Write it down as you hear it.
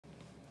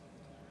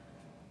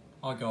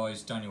Hi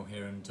guys, Daniel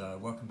here, and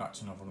welcome back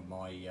to another one of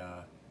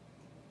my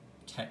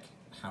tech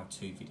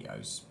how-to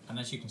videos. And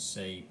as you can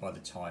see by the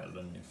title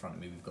and in front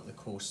of me, we've got the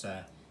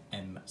Corsair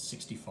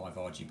M65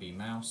 RGB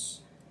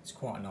mouse. It's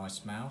quite a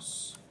nice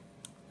mouse.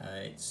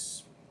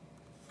 It's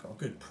got a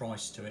good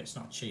price to it. It's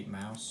not a cheap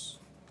mouse,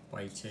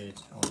 weighted,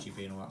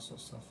 RGB and all that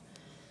sort of stuff.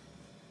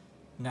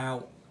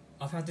 Now,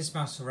 I've had this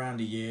mouse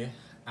around a year,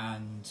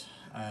 and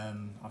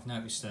I've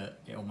noticed that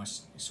it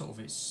almost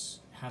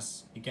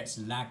it gets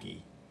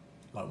laggy.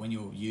 Like when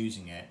you're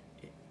using it,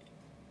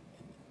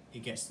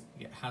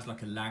 it has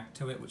like a lag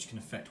to it, which can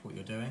affect what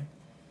you're doing.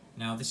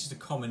 Now, this is a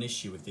common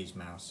issue with these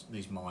mice.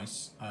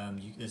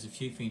 There's a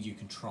few things you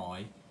can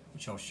try,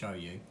 which I'll show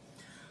you.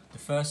 The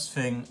first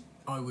thing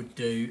I would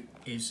do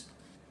is,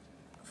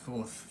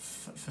 for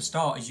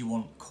starters, you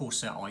want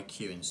Corsair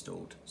iQ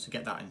installed. So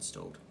get that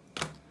installed.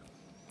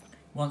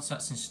 Once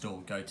that's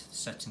installed, go to the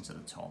settings at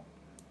the top.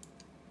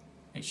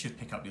 It should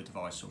pick up your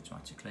device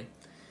automatically.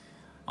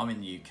 I'm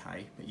in the UK,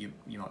 but you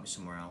might be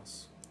somewhere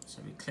else.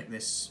 So we click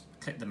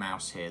the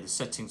mouse here. The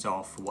settings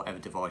are for whatever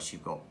device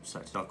you've got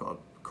selected. I've got a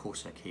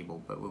Corsair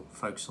keyboard, but we'll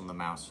focus on the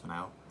mouse for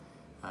now.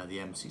 The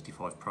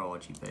M65 PRO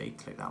RGB,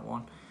 click that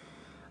one.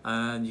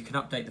 And you can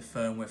update the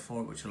firmware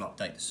for it, which will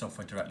update the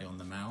software directly on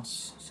the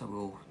mouse. So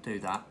we'll do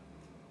that.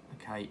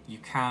 Okay, you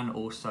can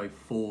also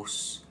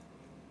force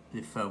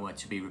the firmware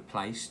to be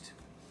replaced.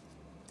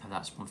 And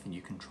that's one thing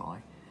you can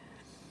try.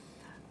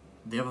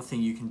 The other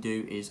thing you can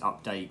do is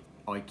update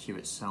iQ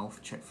itself,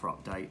 check for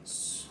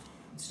updates.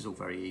 This is all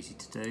very easy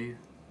to do.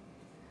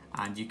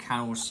 And you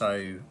can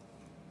also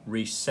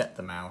reset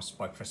the mouse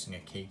by pressing a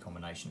key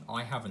combination.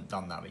 I haven't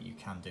done that, but you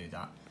can do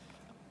that.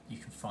 You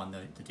can find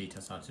the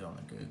details how to do it on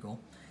Google.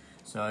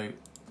 So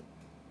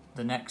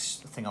the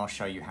next thing I'll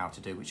show you how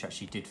to do, which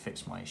actually did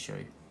fix my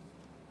issue,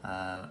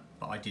 but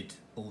I did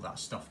all that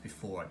stuff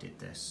before I did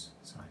this.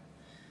 So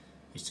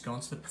is to go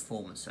onto the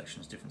performance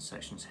section. There's different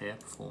sections here,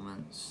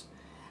 performance.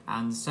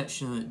 And the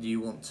section that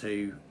you want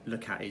to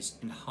look at is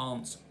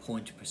Enhance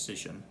Pointer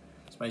Precision.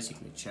 It's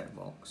basically a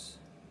checkbox.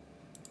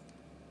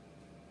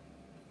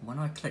 When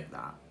I click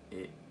that,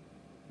 it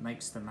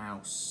makes the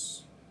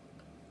mouse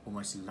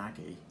almost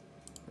laggy,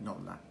 but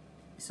not lag.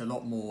 It's a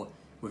lot more,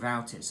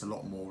 without it, it's a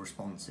lot more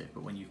responsive,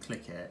 but when you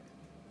click it,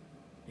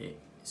 it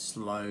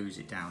slows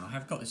it down. I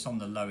have got this on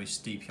the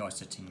lowest Dpi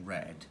setting,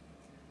 red.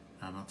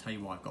 I'll tell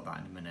you why I've got that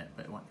in a minute,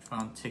 but if I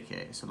untick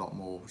it, it's a lot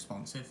more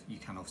responsive. You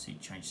can obviously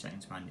change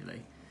settings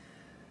manually.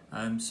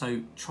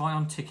 So try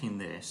unticking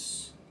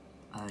this.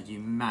 You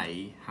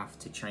may have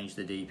to change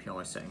the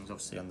DPI settings.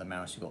 Obviously on the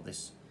mouse you've got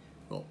this,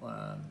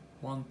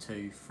 1,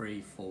 2,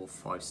 3, 4,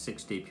 5,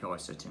 6 DPI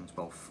settings,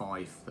 well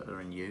 5 that are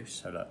in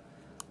use. So look,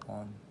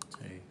 1,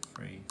 2,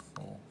 3,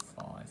 4,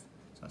 5,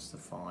 so that's the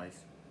 5.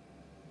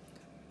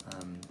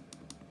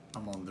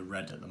 I'm on the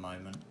red at the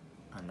moment,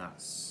 and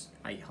that's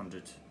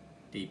 800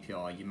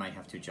 DPI. You may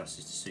have to adjust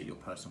this to suit your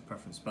personal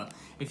preference, but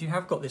if you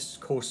have got this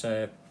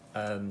Corsair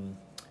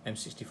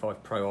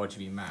M65 PRO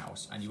RGB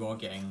mouse and you are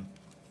getting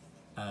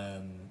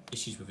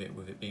issues with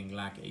it being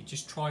laggy,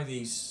 just try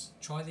these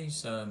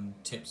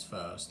tips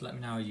first. Let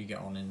me know how you get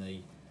on in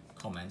the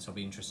comments. I'll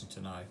be interested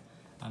to know.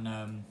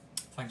 And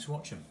thanks for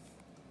watching.